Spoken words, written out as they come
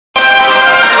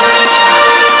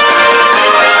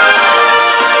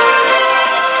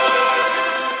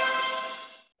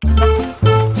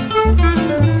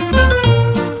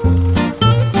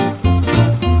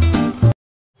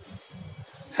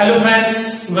Hello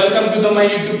friends, welcome to the my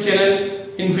YouTube channel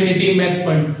infinity math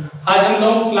point. आज हम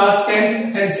लोग class 10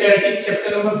 NCERT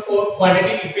chapter number 4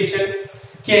 quadratic equation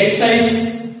के exercise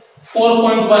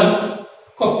 4.1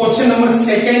 को question number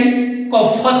second को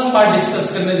first part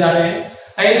discuss करने जा रहे हैं।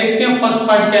 आइए देखते हैं फर्स्ट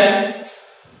पार्ट क्या है।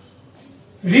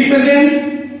 Represent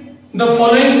the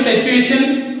following situation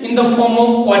in the form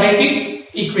of quadratic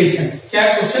equation. क्या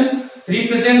question?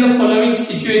 Represent the following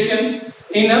situation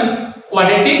in a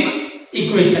quadratic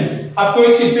equation. आपको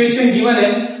एक सिचुएशन गिवन है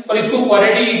और इसको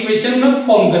क्वाड्रेटिक इक्वेशन में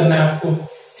फॉर्म करना है आपको।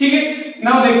 ठीक है,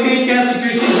 नाउ देखते हैं क्या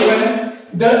सिचुएशन गिवन है।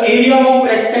 The area of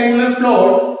rectangular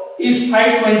plot is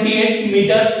 528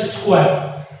 metre square.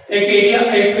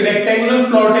 एक रेक्टेंगुलर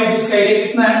प्लॉट है जिसका एरिया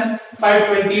कितना है?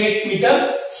 528 metre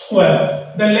square.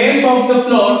 The length of the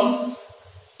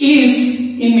plot is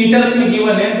in metres में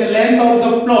गिवन है। The length of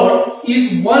the plot is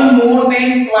 1 more than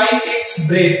twice its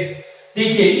breadth।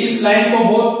 देखिए इस line को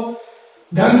बहुत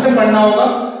ढंग से पढ़ना होगा।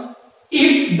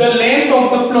 If the length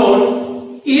of the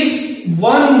plot is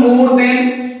 1 more than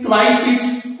twice its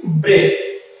breadth।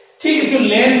 ठीक है, जो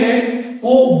लेंथ है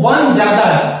वो 1 ज्यादा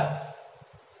है,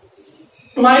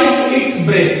 twice its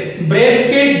breadth, breadth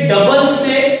के डबल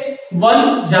से 1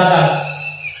 ज्यादा है।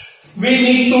 We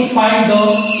need to find the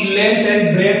length and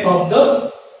breadth of the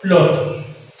plot।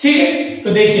 ठीक है, तो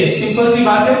देखिए सिंपल सी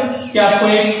बात है कि आपको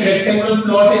एक रेक्टेंगुलर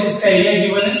प्लॉट है जिसका एरिया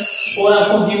गिवन है और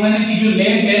आपको गिवन है कि जो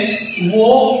लेंथ है वो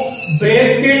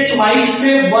ब्रेथ के ट्वाइस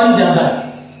से 1 ज्यादा है।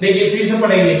 देखिए फिर से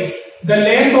पढ़ेंगे। The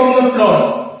length of the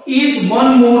plot is 1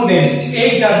 more than,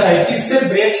 एक ज्यादा है किससे?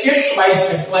 ब्रेथ के ट्वाइस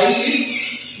से। Twice is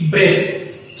breath.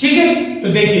 ठीक है, तो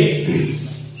देखिए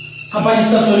अपन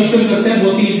इसका सॉल्यूशन करते हैं,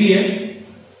 बहुत ही इजी है।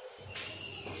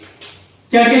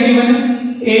 क्या क्या गिवन है?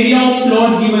 एरिया ऑफ प्लॉट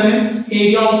गिवन है।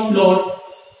 Area of plot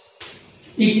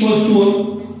equals to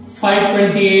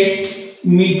 528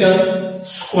 metre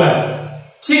square.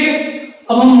 ठीक है,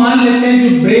 अब हम मान लेते हैं जो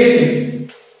ब्रेथ है,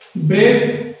 ब्रेथ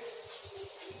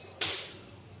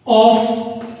ऑफ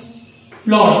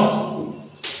प्लॉट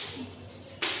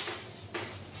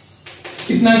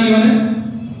कितना गिवन है?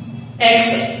 एक्स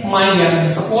मान लिया।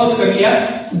 सपोज कर लिया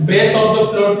ब्रेथ ऑफ द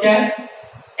प्लॉट क्या है?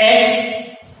 एक्स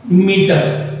मीटर,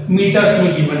 मीटर्स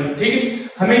में गिवन है। ठीक है,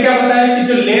 हमें क्या पता है कि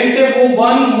जो लेंथ है वो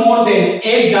 1 more than,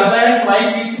 एक ज्यादा है,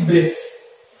 ट्वाइस इट्स ब्रेथ।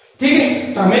 ठीक है,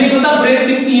 तो हमें नहीं पता ब्रेथ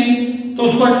कितनी है, तो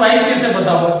उसको ट्वाइस कैसे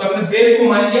पता होगा? तो हमने ब्रेथ को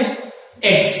मान लिया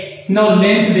x। नाउ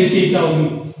लेंथ देखिए क्या होगी।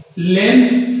 लेंथ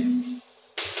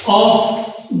ऑफ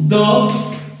द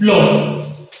प्लॉट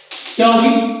क्या होगी?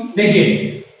 देखिए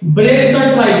ब्रेथ का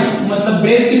ट्वाइस मतलब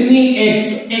ब्रेथ कितनी? x,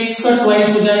 x का ट्वाइस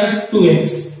हो जाएगा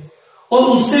 2x और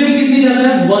उससे भी कितनी ज्यादा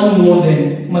है? 1 more than,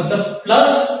 मतलब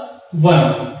 +1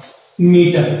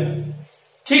 मीटर।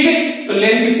 ठीक है, तो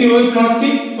लेंथ कितनी होगी प्लॉट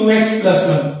की? 2x +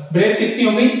 1। ब्रेथ कितनी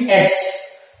हो गई? x।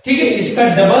 ठीक है, इसका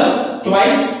डबल,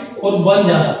 ट्वाइस और 1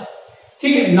 ज्यादा।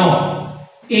 ठीक है, नाउ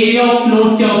एरिया ऑफ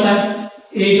प्लॉट क्या होता है?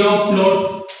 एरिया ऑफ प्लॉट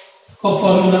का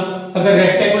फॉर्मूला अगर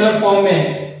रेक्टेंगुलर फॉर्म में है,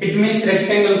 इट मींस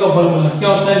रेक्टेंगल का फॉर्मूला क्या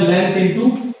होता है? Length into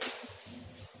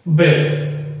breadth.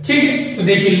 ठीक है, तो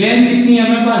देखिए लेंथ कितनी है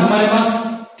हमारे पास?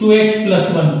 2x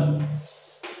 + 1,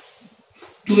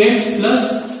 2x +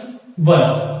 1।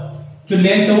 जो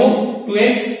लेंथ है वो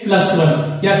 2x +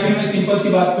 1। या फिर मैं सिंपल सी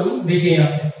बात करूं, देखिए यहाँ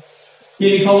पे ये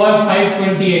लिखा हुआ है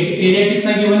 528। एरिया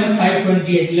कितना गिवन है?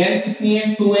 528। लेंथ कितनी है?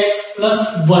 2x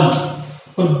 + 1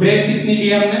 और ब्रेथ कितनी ली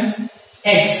है हमने?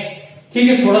 x। ठीक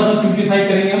है, थोड़ा सा सिंप्लीफाई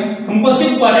करेंगे हमको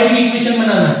सिर्फ क्वाड्रेटिक इक्वेशन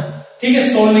बनाना है। ठीक है,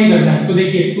 सोल्व नहीं करना है। तो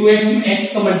देखिए 2x में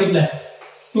x का मल्टीप्लाई,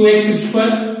 2x²,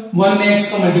 1 में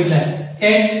x का मल्टीप्लाई,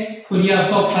 x और ये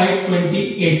आपका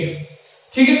 528।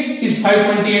 ठीक है, इस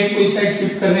 528 को इस साइड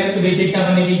शिफ्ट कर रहे हैं तो देखिए क्या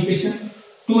बनेगी equation?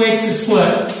 2x²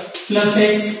 +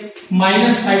 x -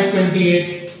 528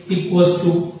 =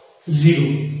 0।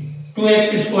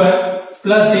 2x² +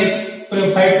 x और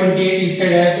 528 इस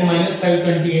साइड आया तो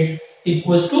 -528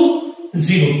 =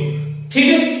 0। ठीक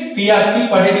है, तो ये आपकी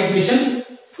क्वाड्रेटिक इक्वेशन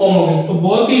फॉर्म हो गई। तो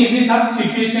बहुत ही इजी था,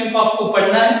 सिचुएशन को आपको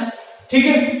पढ़ना है। ठीक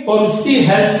है, और उसकी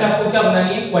हेल्प से आपको क्या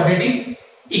बनानी है? Quadratic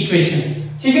equation.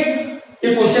 ठीक है,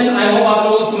 ये क्वेश्चन आई होप आप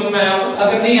लोगों को समझ में आया होगा।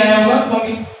 अगर नहीं आया होगा तो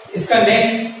हम इसका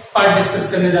नेक्स्ट पार्ट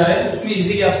डिस्कस करने जा रहे हैं, उसमें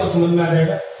इजीली आपको समझ में आ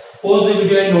जाएगा। Pause the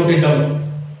video and note it down.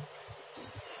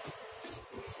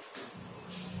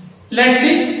 Let's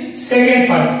see second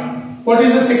part. What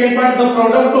is the second part? The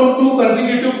product of to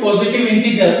consecutive positive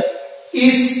integer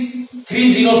is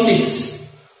 306।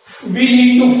 We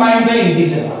need to find the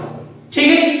integer. ठीक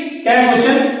है, क्या है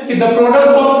question? कि the product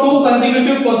of to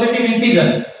consecutive positive integer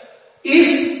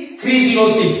is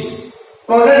 306।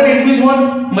 Product it means what?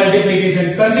 Multiplication.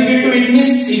 Consecutive it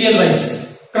means serial wise,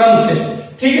 क्रम से।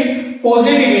 ठीक है,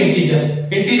 positive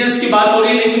integers की बात हो रही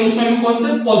है, लेकिन उसमें भी कौन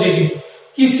से पॉजिटिव,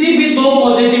 किसी भी दो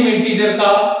पॉजिटिव इंटीजर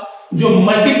का जो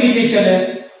मल्टीप्लीकेशन है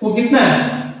वो कितना है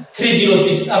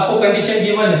 306। आपको कंडीशन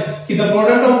गिवन है कि the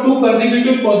product of to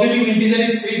consecutive positive integer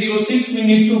is 306, we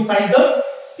need to find the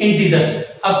integer.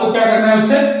 आपको क्या करना है,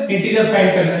 उससे इंटीजर फाइंड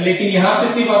करना है, लेकिन यहां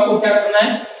पे सिर्फ आपको क्या करना है,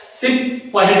 सिर्फ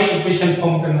क्वाड्रेटिक इक्वेशन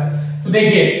फॉर्म करना है। तो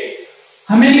देखिए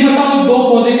हमें नहीं पता वो दो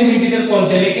पॉजिटिव इंटीजर कौन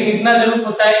से, लेकिन इतना जरूर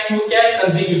पता है कि वो क्या है,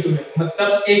 कंसेक्यूटिव है,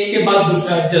 मतलब एक के बाद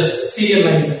दूसरा जस्ट सीरियल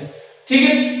वाइज है। ठीक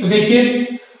है, तो देखिए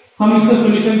हम इसका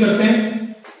सॉल्यूशन करते हैं।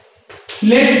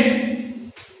 Let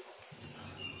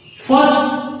first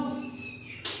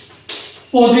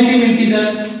positive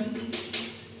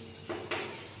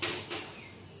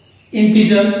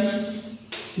integer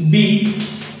B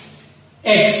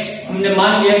x. हमने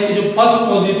मान लिया कि जो फर्स्ट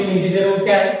पॉजिटिव इंटीजर है वो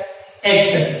क्या है,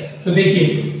 एक्स है। तो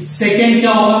देखिए सेकंड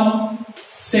क्या होगा,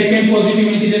 सेकंड पॉजिटिव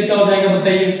इंटीजर क्या हो जाएगा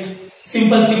बताइए,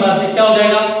 सिंपल सी बात है, क्या हो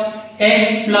जाएगा x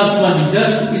प्लस 1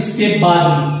 जस्ट इसके बाद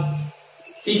में।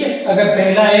 ठीक है, अगर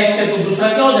पहला x है तो दूसरा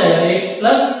क्या हो जाएगा x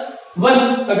प्लस 1।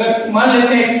 अगर मान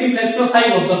लेते हैं x की प्लेस में 5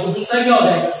 होता तो दूसरा क्या हो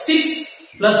जाएगा 6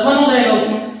 प्लस 1 हो जाएगा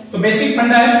उसमें। तो बेसिक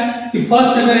फंडा है कि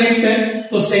फर्स्ट अगर x है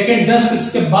तो सेकंड जस्ट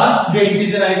उसके बाद जो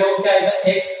इंटीजर आएगा वो क्या आएगा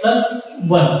x प्लस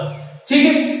 1। ठीक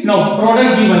है, नाउ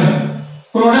प्रोडक्ट गिवन है,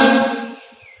 प्रोडक्ट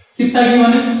कितना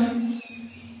गिवन है,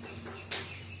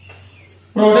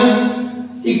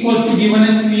 प्रोडक्ट इक्वल टू गिवन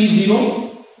है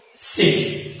 306।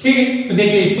 ठीक है, तो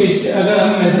देखिए इसको अगर हम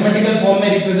मैथमेटिकल फॉर्म में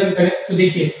रिप्रेजेंट करें तो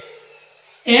देखिए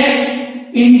x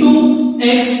इंटू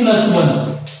एक्स प्लस 1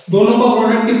 दोनों का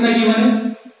प्रोडक्ट कितना गिवन है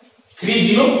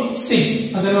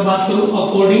 306। अगर मैं बात करूं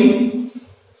अकॉर्डिंग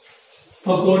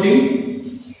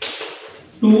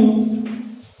टू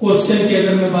क्वेश्चन की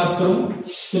अगर मैं बात करूं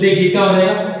तो देखिए क्या हो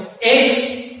जाएगा x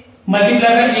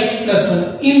multiply by x plus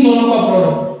 1, इन दोनों का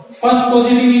product, first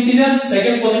positive integer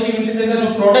second positive integer का जो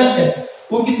प्रोडक्ट है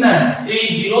वो कितना है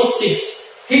 306।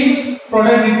 ठीक,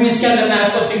 प्रोडक्ट मीन्स क्या करना है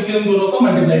आपको, सिंपली उन दोनों को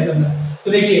मल्टीप्लाई करना है।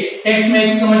 तो देखिए x में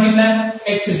x का मल्टीप्लाई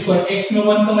x स्क्वायर, x में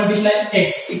 1 का multiply x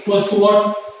equals to what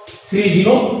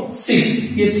 306।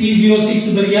 ये 306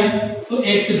 उधर गया तो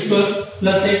x square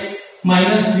plus x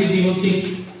minus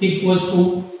 306 equals to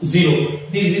 0।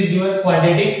 This is your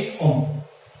quadratic form.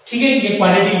 ठीक है, ये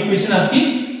क्वाड्रेटिक इक्वेशन आपकी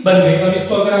बन गई। अब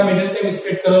इसको अगर आप मिडिल टर्म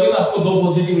स्प्लिट करोगे तो आपको दो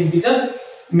पॉजिटिव इंटीजर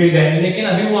मिल जाएंगे, लेकिन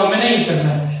अभी वो हमें नहीं करना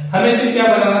है, हमें सिर्फ क्या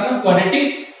बनाना था क्वाड्रेटिक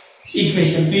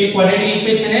इक्वेशन। तो ये क्वाड्रेटिक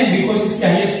इक्वेशन है बिकॉज इसकी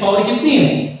हाईएस्ट पावर कितनी है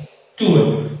 2 है।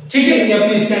 ठीक है, ये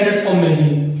अपनी स्टैंडर्ड फॉर्म में है।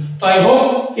 तो आई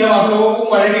होप कि अब आप लोगों को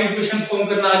क्वाड्रेटिक इक्वेशन फॉर्म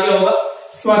करना आ गया होगा।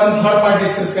 इसके बाद हम थर्ड पार्ट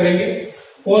डिस्कस करेंगे।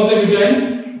 Pause the video and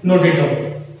note it down.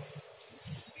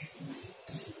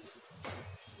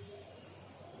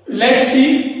 Let's see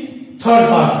third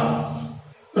part.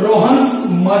 Rohan's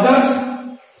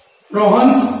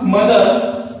mother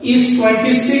is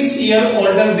 26 year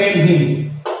older than him.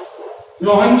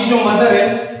 Rohan की जो मदर है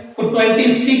वो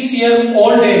 26 ईयर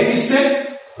ओल्ड है, किससे,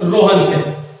 रोहन से।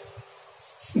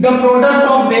 The product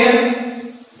of their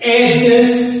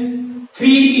edges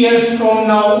 3 years from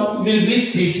now will be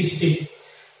 360।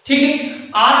 ठीक है,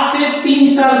 आज से 3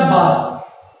 साल बाद,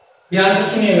 ध्यान से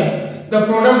सुनिएगा, the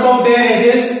product of their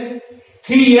edges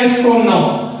 3 years from now,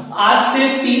 आज से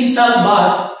 3 साल बाद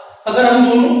अगर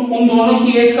हम उन दोनों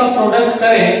की एज का प्रोडक्ट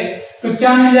करें तो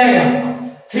क्या मिल जाएगा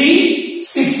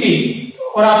 360।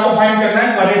 और आपको फाइंड करना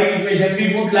है quadratic equation. We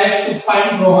would like to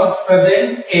find Rohan's present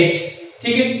as.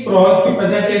 ठीक है, रोहन्स की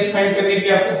प्रेजेंट एज फाइंड करने के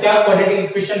लिए आपको क्या क्वाड्रेटिक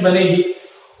इक्वेशन बनेगी,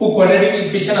 वो क्वाड्रेटिक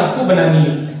इक्वेशन आपको बनानी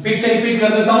है। फिर से रिपीट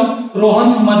कर देता हूं,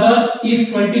 Rohan's mother is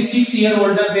 26 year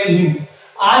older than him.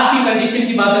 आज की कंडीशन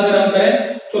की बात अगर हम करें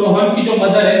तो रोहन की जो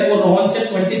मदर है वो रोहन से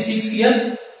 26 ईयर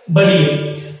बड़ी है,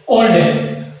 ओल्ड है।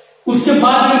 उसके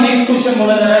बाद जो नेक्स्ट क्वेश्चन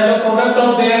बोला जा रहा है, the product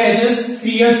of their edges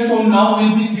 3 years from now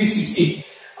will be 360।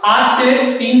 आज से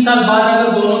 3 साल बाद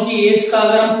अगर दोनों की एज का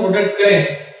अगर हम प्रोडक्ट करें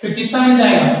तो कितना मिल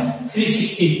जाएगा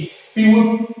 360। We would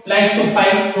like to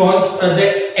find Rohan's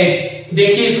present as.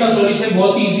 देखिए इसका सॉल्यूशन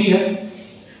बहुत इजी है।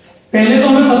 पहले तो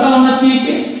हमें पता होना चाहिए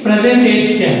कि प्रेजेंट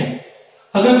एज क्या है।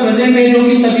 अगर प्रेजेंट एज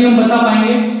होगी तभी हम बता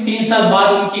पाएंगे 3 साल बाद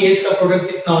उनकी एज का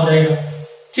प्रोडक्ट कितना हो जाएगा।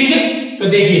 ठीक है, तो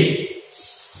देखिए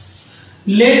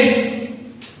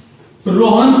late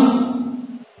Rohan's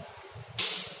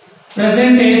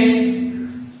present as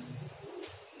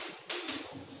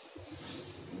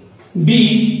B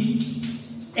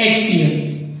x year.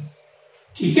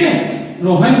 ठीक है,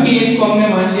 रोहन की एज को हमने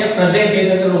मान लिया प्रेजेंट एज,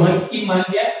 अगर रोहन की मान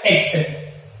लिया एक्स है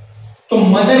तो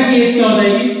मदर की एज क्या हो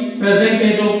जाएगी, प्रेजेंट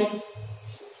एज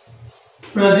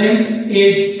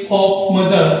ऑफ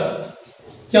मदर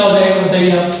क्या हो जाएगा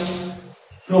बताइए आप।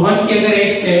 रोहन की अगर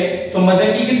एक्स है तो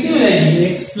मदर की कितनी हो जाएगी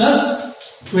एक्स प्लस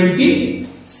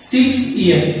 26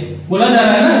 ईयर। बोला जा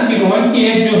रहा है ना कि रोहन की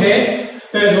एज जो है,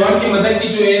 रोहन की मदर की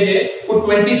जो एज है वो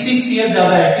 26 ईयर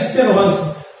ज्यादा है। किससे? रोहन से।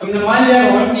 हमने मान लिया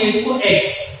रोहन की एज को x,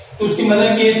 तो उसकी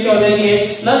मदर की एज क्या हो जाएगी? x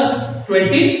plus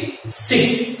 26।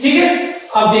 ठीक है।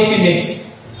 अब देखिए next,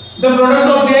 the product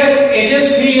of their edges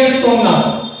 3 years from now,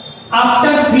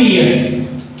 after 3 year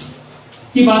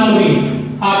की बात हो रही है,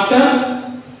 आफ्टर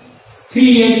 3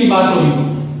 ईयर की बात हो रही है।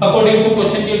 अकॉर्डिंग टू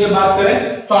क्वेश्चन की अगर बात करें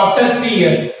तो आफ्टर 3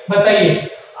 ईयर, बताइए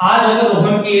आज अगर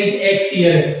रोहन की एज x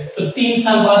ईयर है तो 3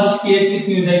 साल बाद उसकी एज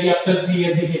कितनी हो जाएगी आफ्टर 3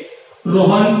 ईयर? देखिए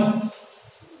रोहन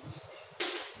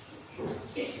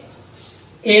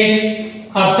एज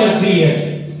आफ्टर 3 ईयर,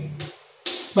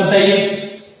 बताइए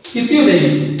कितनी हो जाएगी?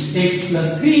 x plus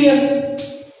 3 year.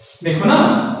 देखो ना,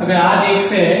 अगर आज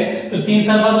x है तो 3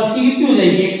 साल बाद उसकी कितनी हो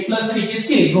जाएगी? x plus 3।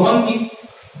 किसकी? रोहन की।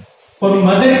 और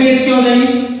मदर की एज क्या हो जाएगी?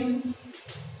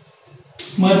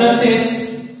 मदर्स एज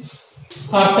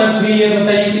आफ्टर 3 ईयर,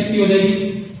 बताइए कितनी हो जाएगी?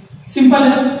 सिंपल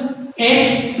है, x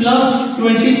प्लस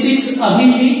 26 अभी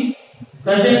की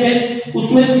प्रेजेंट एज,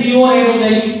 उसमें 3 और ऐड हो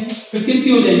जाएगी तो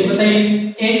कितनी हो जाएगी? बताइए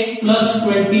x प्लस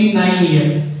 29 ईयर।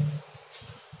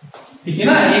 ठीक है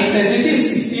ना, x as it is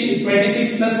 26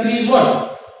 plus 3 is what?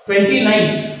 29।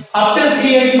 After 3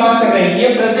 year की बात कर रहे हैं, ये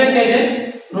प्रेजेंट एज है,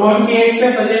 रोहन की x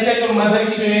है प्रेजेंट एज, और मदर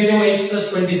की जो एज है वो x प्लस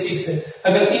 26 है।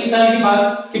 अगर 3 साल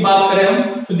की बात करें हम,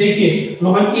 तो देखिए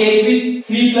रोहन की एज भी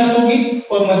 3 प्लस होगी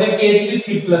और मदर की एज भी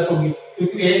 3 प्लस होगी,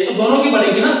 क्योंकि एज तो दोनों की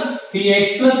बढ़ेगी ना, तो ये x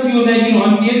प्लस 3 हो जाएगी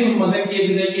रोहन की एज, और मदर की एज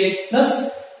हो जाएगी x प्लस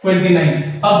 29।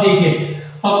 अब देखिए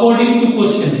according to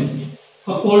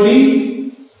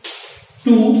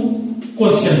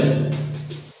question,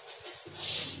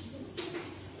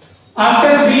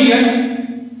 after 3 year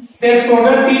their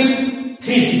product is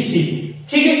 360।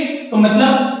 ठीक है, तो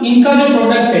मतलब इनका जो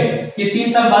प्रोडक्ट है, ये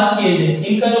 3 साल बाद की एज है,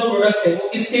 इनका जो प्रोडक्ट है वो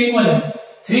किसके इक्वल है?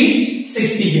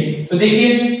 360 के। तो देखिए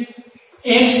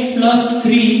x प्लस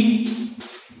 3,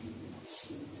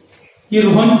 ये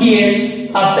रोहन की एज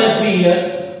आफ्टर 3 ईयर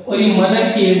और ये मदर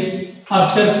की एज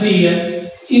आफ्टर 3 ईयर,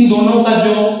 इन दोनों का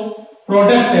जो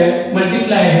प्रोडक्ट है,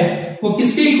 मल्टीप्लाई है, वो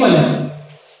किसके इक्वल है?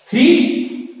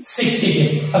 360 के।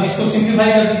 अब इसको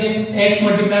सिंप्लीफाई कर दीजिए, x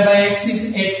multiply by x is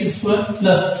x square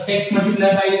plus x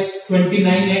multiply by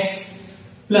 29x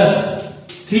plus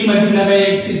 3 multiply by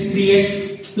x is 3x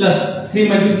plus 3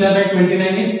 multiply by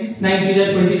 29 is 9 3 जा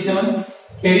 27,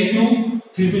 कैरी 2,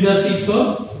 3 2 जा 6 और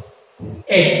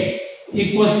 8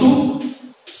 इक्वल्स टू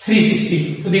 360।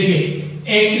 तो देखिए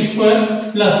x स्क्वायर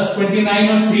प्लस 29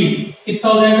 और 3 कितना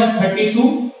हो जाएगा?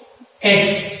 32x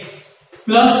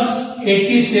plus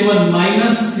 87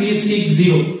 minus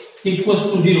 360 equals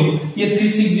to 0। ये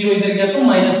 360 इधर गया तो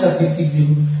माइनस का 360।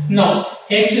 Now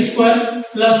x square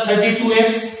plus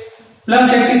 32x plus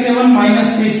 87 minus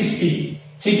 360।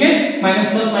 ठीक है, माइनस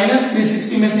प्लस माइनस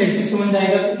 360 में से 87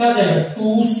 जाएगा तो क्या जाएगा?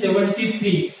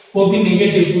 273, वो भी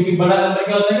नेगेटिव, क्योंकि बड़ा नंबर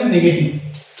क्या हो जाएगा? Negative.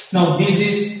 Now this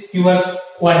is your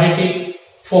quadratic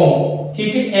form.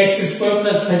 ठीक है, x square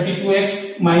plus 32x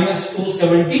minus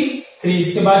 273।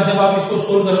 इसके बाद जब आप इसको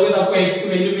सोल्व करोगे तो आपको x की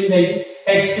वैल्यू मिल जाएगी,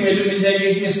 x की वैल्यू मिल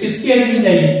जाएगी, किसकी एज मिल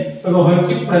जाएगी? तो रोहन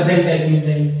की प्रेजेंट एज मिल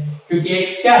जाएगी, क्योंकि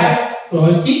x क्या है?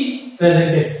 रोहन की प्रेजेंट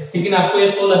एज। लेकिन आपको ये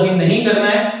सोल्व अभी नहीं करना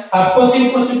है, आपको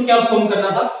सिर्फ और सिर्फ क्या फॉर्म करना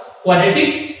था? Quadratic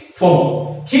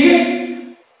form. ठीक है,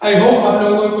 आई होप आप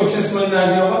लोगों को क्वेश्चन समझ में आ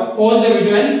गया होगा। Pause the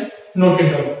video and note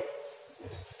it down.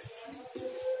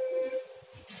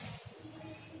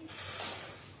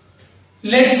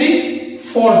 Let's C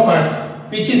fourth part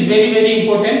which is very very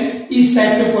important. इस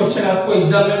टाइप के क्वेश्चन आपको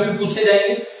एग्जाम में भी पूछे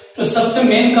जाएंगे। तो सबसे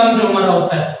मेन काम जो हमारा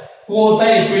होता है वो होता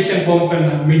है इक्वेशन फॉर्म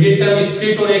करना। मिडिल टर्म,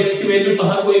 स्प्लिट और एक्स की वैल्यू तो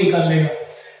हर कोई निकाल लेगा,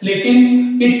 लेकिन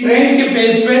ये ट्रेंड के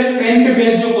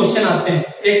बेस जो क्वेश्चन आते हैं,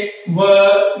 एक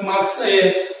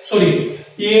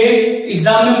ये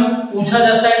एग्जाम में पूछा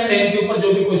जाता है ट्रेंड के ऊपर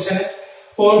जो भी क्वेश्चन है,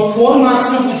 और 4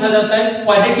 मार्क्स में पूछा जाता है,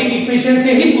 क्वाड्रेटिक इक्वेशन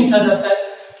से ही पूछा जाता है।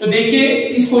 तो देखिए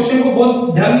इस क्वेश्चन को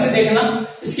बहुत ढंग से देखना,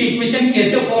 इसकी इक्वेशन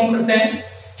कैसे फॉर्म करते हैं।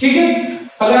 ठीक है,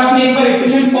 अगर आपने एक बार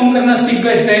इक्वेशन फॉर्म करना सीख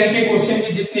गए ट्रेंड के क्वेश्चन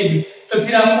की जितने भी, तो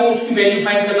फिर आपको उसकी वैल्यू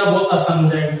फाइंड करना बहुत आसान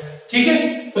हो जाएगा। ठीक है,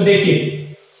 तो देखिए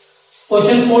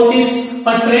question 4 is a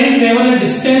train travel a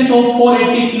distance of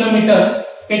 480 kilometre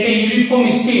eight a uniform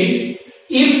speed.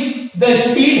 If the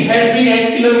speed had been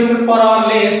 8 kilometre per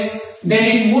hour less, then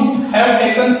it would have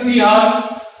taken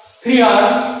 3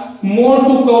 our more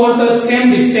to cover the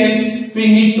same distance. We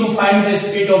need to find the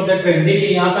speed of the train. देखिए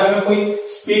यहाँ पे हमें कोई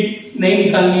speed नहीं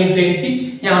निकालनी है train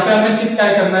की, यहाँ पे हमें सिर्फ क्या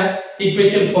करना है?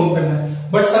 इक्वेशन फॉर्म करना है।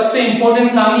 बट सबसे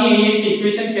इंपॉर्टेंट काम यही है कि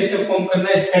इक्वेशन कैसे फॉर्म करना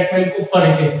है, स्टेटमेंट को पढ़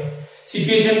के,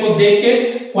 सिचुएशन को देख के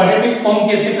क्वाड्रेटिक फॉर्म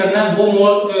कैसे करना है, वो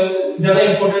मोर ज्यादा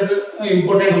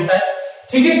इंपॉर्टेंट होता है।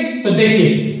 ठीक है, तो देखिए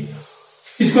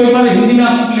इसको एक बार हिंदी में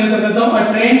आपको क्लियर कर देता हूं।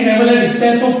 अ train travel a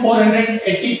distance of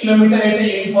 480 kilometre eight a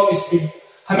uniform speed.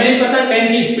 हमें नहीं पता ट्रेन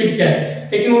की स्पीड क्या है,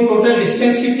 लेकिन वो टोटल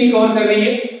डिस्टेंस कितनी कवर कर रही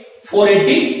है,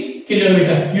 480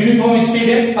 किलोमीटर। यूनिफॉर्म स्पीड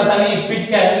है, पता नहीं स्पीड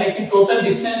क्या है, लेकिन टोटल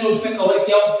डिस्टेंस जो उसने कवर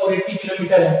किया वो 480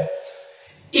 किलोमीटर है।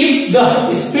 If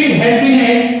the speed had been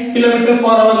 8 kilometre per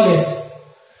hour less,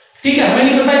 ठीक है, हमें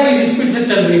नहीं पता किस स्पीड से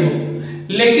चल रही हो,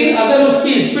 लेकिन अगर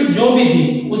उसकी स्पीड जो भी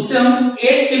थी उससे हम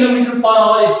 8 किलोमीटर पर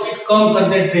आवर स्पीड कम कर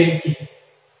दें ट्रेन की,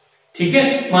 ठीक है,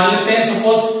 मान लेते हैं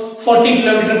सपोज 40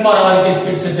 किलोमीटर पर आवर की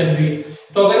स्पीड से चल रही है,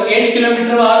 तो अगर 8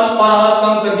 किलोमीटर पर आवर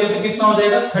कम कर दिया तो कितना हो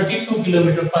जाएगा, 32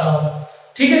 किलोमीटर पर आवर,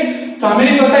 ठीक है। तो हमें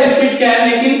नहीं पता स्पीड क्या है,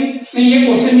 लेकिन इसमें ये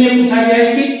क्वेश्चन ये पूछा गया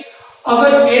है कि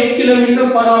अगर 8 किलोमीटर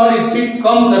पर आवर स्पीड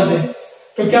कम कर दे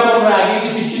तो क्या बन रहा है, आगे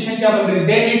की सिचुएशन क्या बन रही है,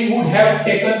 then it would have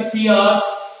taken 3 hours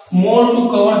more to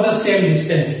cover the same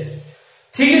distance,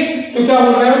 ठीक है। तो क्या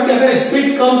बोल रहा है कि अगर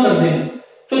स्पीड कम कर दे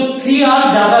तो 3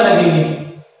 आवर ज्यादा लगेंगे,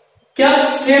 क्या,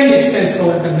 सेम डिस्टेंस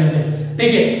कवर करने में।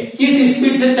 देखिए किस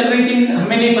स्पीड से चल रही थी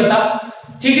हमें नहीं पता,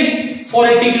 ठीक है,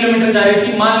 480 किलोमीटर जा रही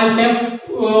थी, मान लेते हैं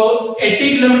 80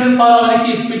 किलोमीटर पर आवर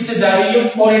की स्पीड से जा रही है,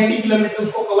 480 किलोमीटर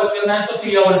को कवर करना है तो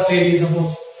 3 आवर्स लगेगी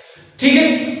सपोज, ठीक है।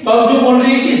 तो अब जो बोल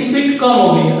रही है कि स्पीड कम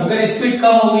हो गई है, अगर स्पीड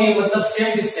कम हो गई है मतलब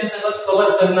सेम डिस्टेंस अगर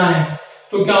कवर करना है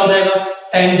तो क्या हो जाएगा,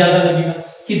 टाइम ज्यादा लगेगा।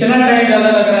 कितना टाइम ज्यादा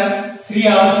लग रहा है, 3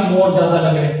 आवर्स मोर ज्यादा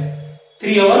लग रहे हैं,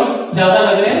 3 आवर्स ज्यादा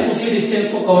लग रहे हैं उसी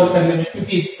डिस्टेंस को कवर करने में,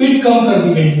 क्योंकि स्पीड कम कर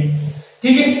दी गई है,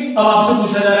 ठीक है। अब आपसे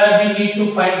पूछा जा रहा है we need to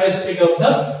find the speed of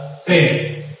the train.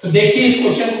 तो देखिए इस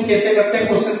क्वेश्चन को कैसे करते हैं,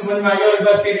 क्वेश्चन समझ में आ गया, एक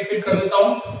बार फिर रिपीट कर देता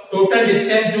हूं। टोटल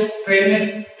डिस्टेंस जो ट्रेन ने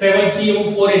ट्रेवल की है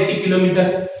वो 480 किलोमीटर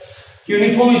है,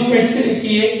 यूनिफॉर्म स्पीड से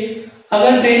की है।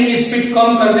 अगर ट्रेन की स्पीड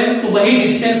कम कर दें तो वही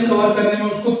डिस्टेंस कवर करने में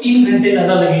उसको 3 घंटे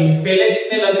ज्यादा लगेंगे, पहले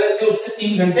जितने लग रहे थे उससे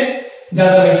 3 घंटे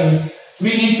ज्यादा लगेंगे।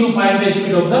 We need to find the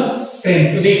speed of the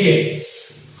train. तो देखिए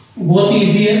बहुत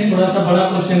इजी है, थोड़ा सा बड़ा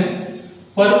क्वेश्चन है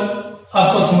पर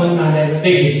आपको समझ में आ जाएगा।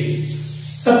 देखिए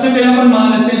सबसे पहले अपन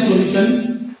मान लेते हैं सॉल्यूशन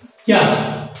क्या,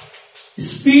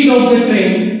 speed of the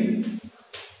train,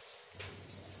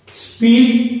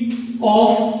 speed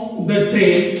of the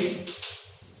train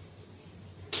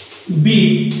B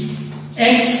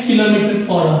x kilometre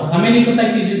per hour. हमें नहीं पता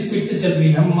किस स्पीड से चल रही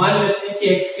है, हम मान लेते हैं कि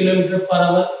x किलोमीटर पर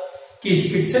आवर की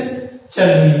स्पीड से चल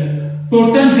रही है।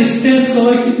 टोटल डिस्टेंस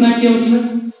कवर कितना किया उसने,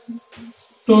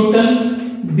 टोटल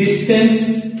डिस्टेंस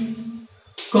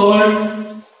कवर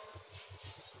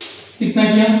कितना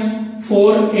किया,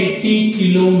 480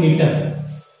 किलोमीटर,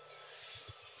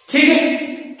 ठीक है।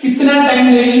 कितना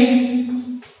टाइम लेगी,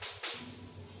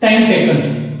 टाइम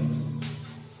टेकन,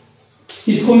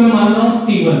 इसको मैं मान रहा हूं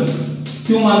T1,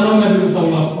 क्यों मान रहा हूं मैं भी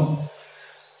बताऊंगा आपको।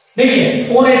 देखिए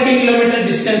 480 किलोमीटर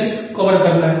डिस्टेंस कवर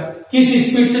करना है, किस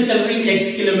स्पीड से चल रही है,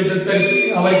 x किलोमीटर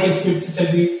पर आवर की स्पीड से चल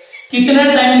रही है। कितना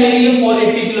टाइम ले रही है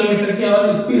 480 किलोमीटर की आवर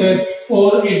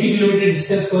 480 किलोमीटर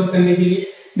डिस्टेंस कवर करने के लिए।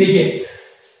 देखिए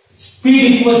स्पीड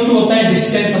इक्वल टू होता है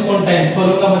डिस्टेंस अपॉन टाइम,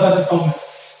 फॉर्मूला बता देता हूं मैं।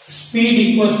 स्पीड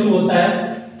इक्वल टू होता है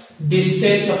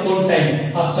डिस्टेंस अपॉन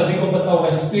टाइम, आप सभी को पता होगा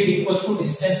speed equal to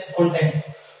distance upon time.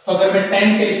 तो अगर मैं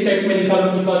टाइम के रिस्पेक्ट में निकालूं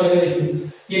तो क्या हो जाएगा, देखिए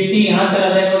ये t यहां चला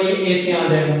जाएगा और ये a से आ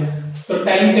जाएगा, तो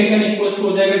टाइम टेकन इक्वल टू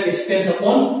हो जाएगा डिस्टेंस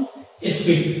अपॉन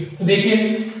स्पीड। तो देखिए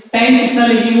टाइम कितना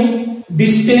लेगी वो,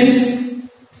 डिस्टेंस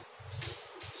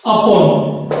अपॉन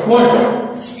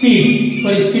व्हाट, स्पीड,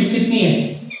 और स्पीड कितनी है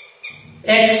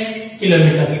x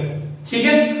किलोमीटर, ठीक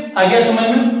है। आ गया समझ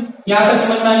में, यहां तक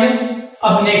समझ में आ गया।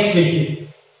 अब नेक्स्ट देखिए,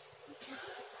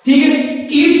 ठीक है,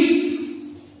 if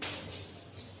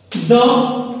the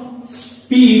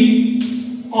speed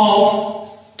of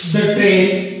the train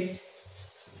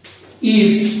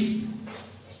is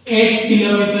 8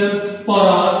 kilometre per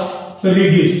hour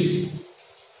reduce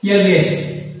या लेस,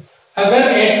 अगर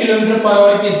 8 किलोमीटर पर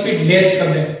आवर की स्पीड लेस कर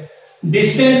दे,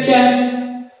 डिस्टेंस क्या है,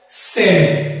 सेम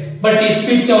है, बट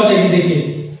स्पीड क्या हो जाएगी, देखिए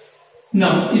ना,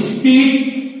 स्पीड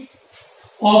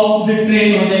ऑफ द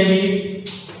ट्रेन हो जाएगी,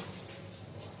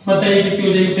 बताइए कितनी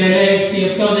हो जाएगी, पहले x थी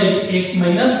अब क्या हो जाएगी, x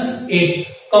माइनस 8,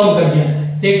 कम कर दिया,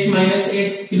 x minus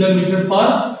 8 kilometre per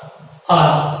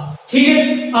hour, ठीक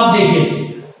है। अब देखिए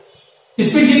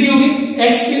स्पीड कितनी होगी,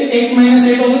 x माइनस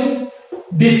 8 होगी,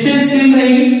 डिस्टेंस सेम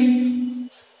रहेगी,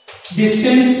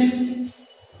 डिस्टेंस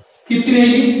कितनी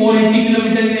रहेगी, 480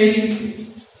 किलोमीटर की रहेगी।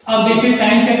 अब देखिए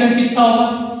टाइम टेकन कितना होगा,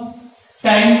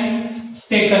 टाइम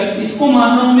टेकन इसको मान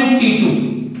रहा हूं मैं T2,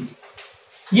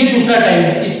 ये दूसरा टाइम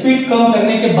है, स्पीड कम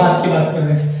करने के बाद की बात कर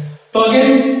रहे हैं। तो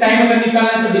अगर टाइम अगर निकालना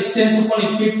है तो डिस्टेंस अपॉन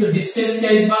स्पीड, तो डिस्टेंस क्या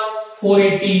इस बार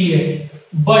 480 ही है,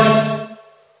 बट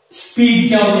स्पीड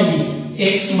क्या हो जाएगी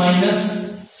x माइनस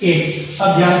 8।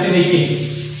 अब ध्यान से देखिए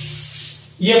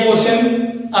ये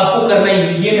क्वेश्चन आपको करना ही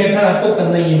है, ये मेथड आपको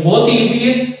करना ही है, बहुत ही इजी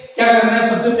है। क्या करना है,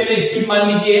 सबसे पहले स्पीड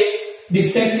मान लीजिए x,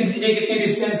 डिस्टेंस लिख दीजिए, कितनी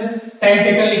डिस्टेंस है, टाइम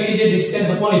टेकन लिख दीजिए, डिस्टेंस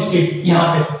अपॉन स्पीड यहाँ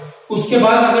पे। उसके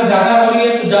बाद अगर ज्यादा हो रही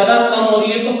है तो ज्यादा, कम हो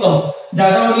रही है तो कम,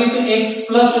 ज्यादा हो रही है तो x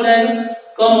प्लस हो जाएगा,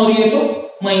 कम हो रही है तो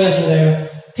माइनस हो जाएगा।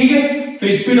 ठीक है,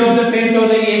 तो स्पीड ऑफ द ट्रेन क्या हो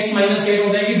जाएगी, x माइनस 8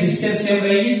 हो जाएगी, डिस्टेंस सेम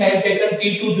रहेगी, टाइम टेकन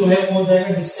t2 जो है वो हो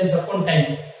जाएगा distance upon time,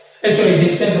 sorry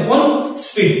distance upon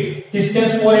speed.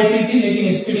 Distance 480 थी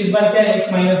लेकिन स्पीड इस बार क्या है,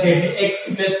 x माइनस 8 है, x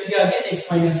की प्लेस पे क्या आ गया,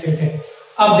 x माइनस 8 है।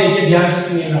 अब देखिए ध्यान से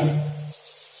सुनिएगा,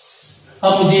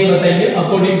 अब मुझे ये बताइए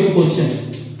according to question,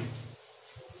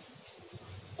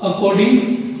 according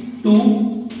to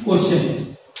question,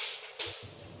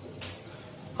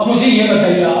 अब मुझे ये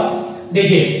बताइए आप,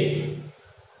 देखिए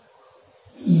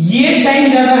ये टाइम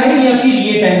ज्यादा है या फिर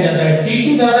ये टाइम ज्यादा है,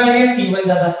 t2 ज्यादा है या t1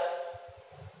 ज्यादा है।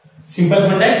 सिंपल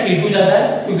फंडा है, t2 ज्यादा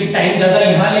है क्योंकि टाइम ज्यादा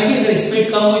यहां लेगी, अगर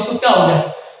स्पीड कम हुई तो क्या हो गया,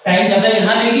 टाइम ज्यादा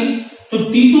यहां लेगी, तो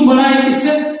t2 बना है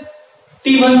किससे,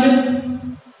 t1 से।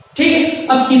 ठीक है,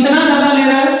 अब कितना ज्यादा ले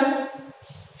रहा है,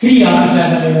 3 आवर्स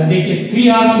ज्यादा ले रहा है। देखिए 3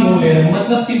 आवर्स मोर ले रहा है,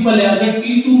 मतलब सिंपल है, अगर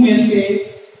t2 में से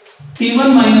t1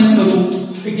 माइनस करूं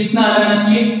तो कितना आ जाना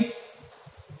चाहिए,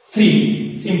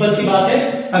 3। सिंपल सी बात है,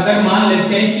 अगर मान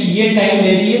लेते हैं कि ये टाइम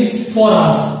ले रही है 4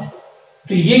 आवर्स,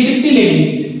 तो ये कितनी लेगी,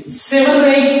 7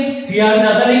 रहेगी, 3 आवर्स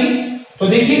ज्यादा लेगी। तो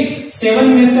देखिए 7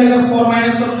 में से अगर 4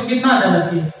 माइनस करो तो कितना आ जाना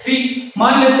चाहिए, 3।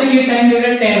 मान लेते हैं ये टाइम ले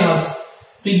रहा है 10 आवर्स,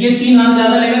 तो ये 3 आवर्स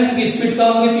ज्यादा लेगा क्योंकि स्पीड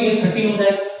कम होगी, तो ये 13 हो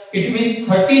जाएगा। इट मीन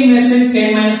 13 में से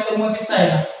 10 माइनस करूंगा कितना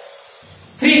आएगा,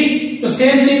 3। तो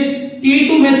सेम चीज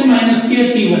t2 में से माइनस किया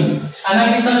t1, आना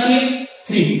कितना चाहिए,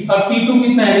 3। और t2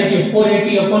 कितना है, देखिए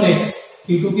 480 अपॉन x,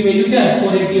 t2 की वैल्यू क्या है,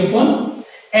 480 अपॉन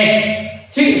x।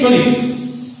 ठीक, सॉरी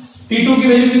t2 की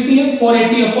वैल्यू कितनी है,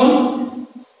 480 upon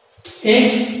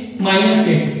x minus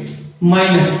 8,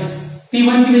 minus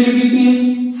t1 की वैल्यू कितनी है,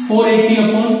 480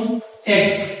 upon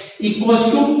x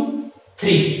equals to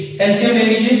 3। LCM ले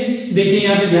लीजिए, देखिए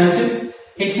यहाँ पे ध्यान से,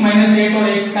 x माइनस 8 और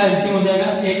x का एलसीएम हो जाएगा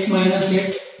x माइनस 8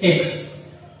 x।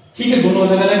 ठीक है, दोनों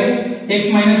अलग अलग है, x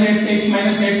माइनस 8 से x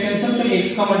माइनस 8 कैंसिल, तो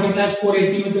x का मल्टीप्लाई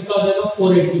 480 में तो क्या हो जाएगा,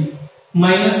 480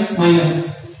 माइनस माइनस,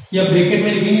 या ब्रैकेट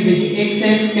में लिखेंगे, देखिए x से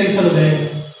x कैंसिल हो जाएगा,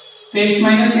 तो x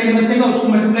माइनस 8 बचेगा, उसको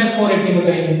मल्टीप्लाई 480 में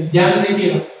करेंगे। ध्यान से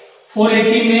देखिएगा,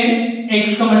 480 में x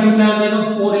का मल्टीप्लाई हो जाएगा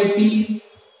 480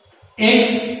 x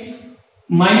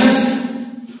माइनस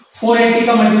 480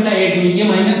 का मल्टीप्लाई 8 में, ये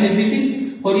माइनस एज इट इज,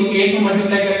 और ये 8 में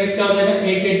मल्टीप्लाई करेंगे क्या हो जाएगा,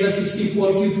 8 8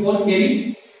 64 की 4 कैरी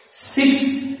 6।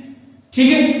 ठीक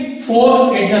है, 4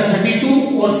 8 32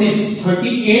 और 6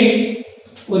 38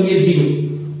 और ये 0।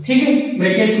 ठीक है,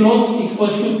 ब्रैकेट क्लोज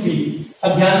इक्वल्स टू 3।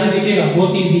 अब ध्यान से देखिएगा,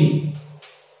 बहुत इजी,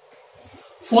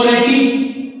 480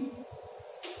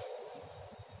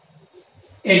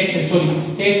 x है, sorry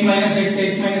x minus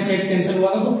x minus 8 cancel हुआ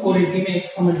तो 480 में x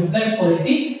का multiply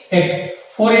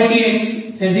 480x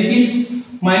as it is,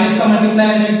 minus का मल्टीप्लाई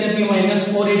करके माइनस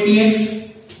 480x।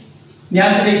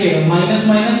 ध्यान से देखिएगा, माइनस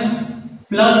माइनस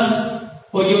प्लस,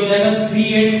 और ये हो जाएगा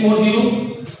 3840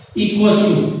 इक्वल्स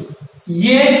टू,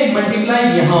 ये मल्टीप्लाई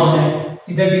यहां हो जाएगा,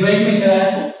 इधर डिवाइड में कराया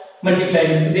तो मल्टीप्लाई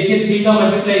में, तो देखिए 3 का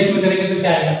मल्टीप्लाई इसमें करेंगे तो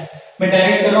क्या आएगा, मैं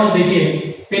डायरेक्ट कर रहा हूं, देखिए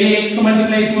पहले x का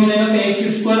मल्टीप्लाई इसमें हो जाएगा तो x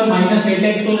स्क्वायर माइनस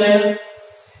 8x हो जाएगा,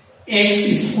 x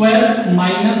स्क्वायर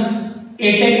माइनस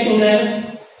 8x हो जाएगा।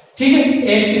 ठीक है,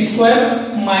 x स्क्वायर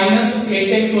माइनस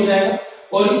 8x हो जाएगा,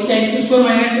 और इस x स्क्वायर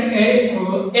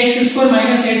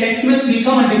माइनस 8x में 3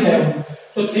 का मल्टीप्लाई होगा,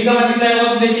 तो 3 का मल्टीप्लाई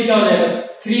होगा तो देखिए क्या हो जाएगा,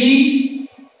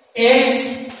 3x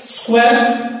square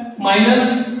minus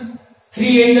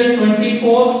 3 8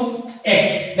 24x,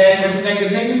 direct multiply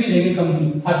करते हैं क्योंकि जगह कम थी,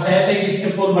 आप चाहे तो एक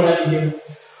स्टेप और बढ़ा लीजिएगा।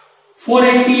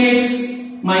 480x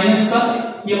माइनस का,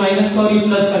 ये माइनस का और ये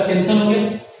प्लस का कैंसिल हो गया।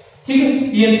 ठीक है,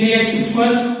 ये 3x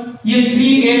स्क्वायर, ये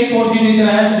 3840 इधर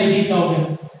आया तो देखिए क्या हो गया,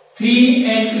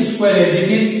 3x square as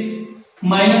it is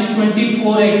minus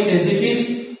 24x as it is,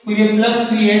 तो ये प्लस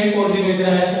 3840 इधर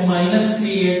आया तो माइनस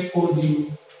 3840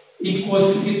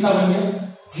 इक्वल्स टू कितना बन गया,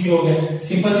 0 हो गया।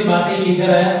 सिंपल सी बात है, ये इधर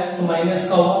आया तो माइनस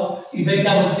का हुआ, इधर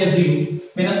क्या बच गया 0,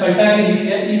 मैंने पलटा के लिख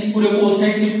लिया, इस पूरे को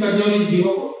साइड शिफ्ट कर दिया और इस 0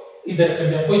 को इधर कर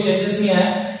दिया, कोई चेंजेस नहीं आया।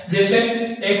 जैसे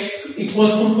x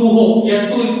इक्वल्स टू 2 हो या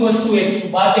 2 इक्वल्स टू x,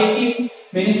 बात एक ही,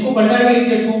 मैंने इसको पलटा के लिख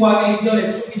दिया, 2 को आगे लिख दिया और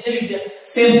x को पीछे लिख दिया,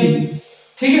 सेम थिंग।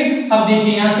 ठीक है, अब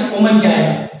देखिए यहां से कॉमन क्या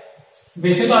आएगा,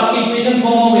 वैसे तो आपकी इक्वेशन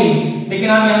फॉर्म हो गई, लेकिन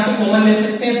आप यहां से कॉमन ले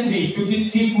सकते हैं 3, क्योंकि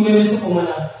 3 पूरे में से कॉमन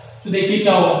आ, तो देखिए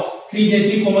क्या होगा, 3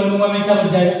 जैसे कॉमन लूंगा मैं, क्या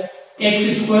बच जाएगा, x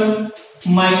स्क्वायर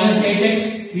माइनस 8x,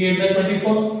 3 8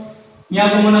 24, यहां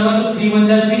कॉमन आएगा तो 3 1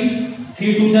 3,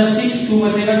 3 2 6, 2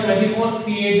 बचेगा 24,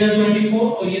 3 8 24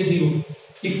 और ये 0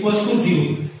 इक्वल्स टू 0।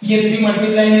 ये 3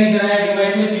 मल्टीप्लाई नहीं कराया,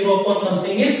 डिवाइड में 0 upon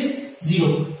something is 0.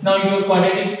 Now your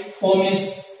quadratic form is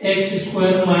x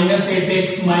square minus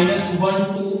 8x minus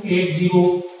 1280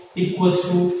 equals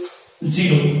to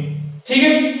 0. ठीक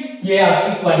है, ये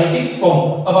आपकी क्वाड्रेटिक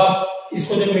फॉर्म. अब आप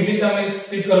इसको जब मिडिल टर्म में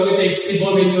स्प्लिट करोगे तो x की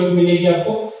 2 वैल्यू मिलेगी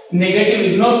आपको. नेगेटिव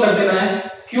इग्नोर कर देना है.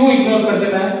 क्यों इग्नोर कर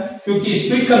देना है? क्योंकि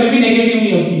स्पीड कभी भी नेगेटिव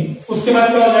नहीं होती. उसके बाद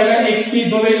क्या हो जाएगा, x की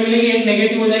 2 वैल्यू मिलेगी, एक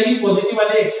नेगेटिव हो जाएगी, पॉजिटिव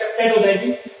वाली एक्सेप्टेड हो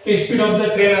जाएगी, तो स्पीड ऑफ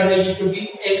द ट्रेन आ जाएगी, क्योंकि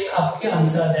x आपके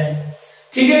आंसर आ जाएगा.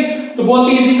 ठीक है, तो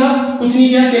बहुत इजी था, कुछ नहीं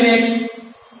किया. तेरे x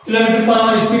kilometre per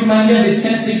hour speed मान लिया,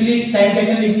 डिस्टेंस लिख ली, टाइम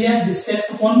टेकन लिख लिया, डिस्टेंस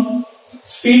अपॉन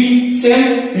स्पीड से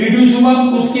रिड्यूस हुआ,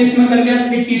 उस केस में कर दिया.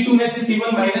 फिर t2 में से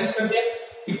t1 माइनस कर दिया,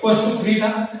 इक्वल टू 3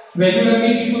 था. वैल्यू रख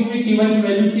गई t2 की, t1 की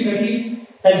वैल्यू की रखी,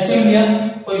 एलसीएम लिया,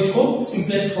 तो इसको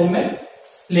सिंपलेस्ट फॉर्म में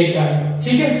लेके आ गए.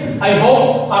 ठीक है, आई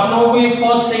होप आप लोगों को ये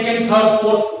first, second, third,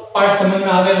 fourth part समझ में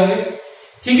आ गए होंगे.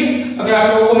 ठीक है, अगर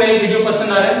आप लोगों को मेरे वीडियो पसंद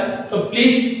आ रहा है तो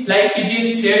प्लीज लाइक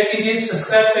कीजिए, शेयर कीजिए,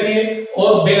 सब्सक्राइब करिए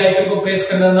और बेल आइकन को प्रेस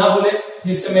करना ना भूलें,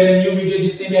 जिससे मेरे न्यू वीडियो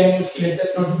जितने भी आएंगे उसकी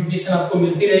लेटेस्ट नोटिफिकेशन आपको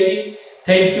मिलती रहेगी.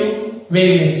 Thank you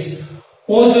very much.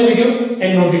 Pause the video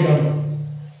and note it down.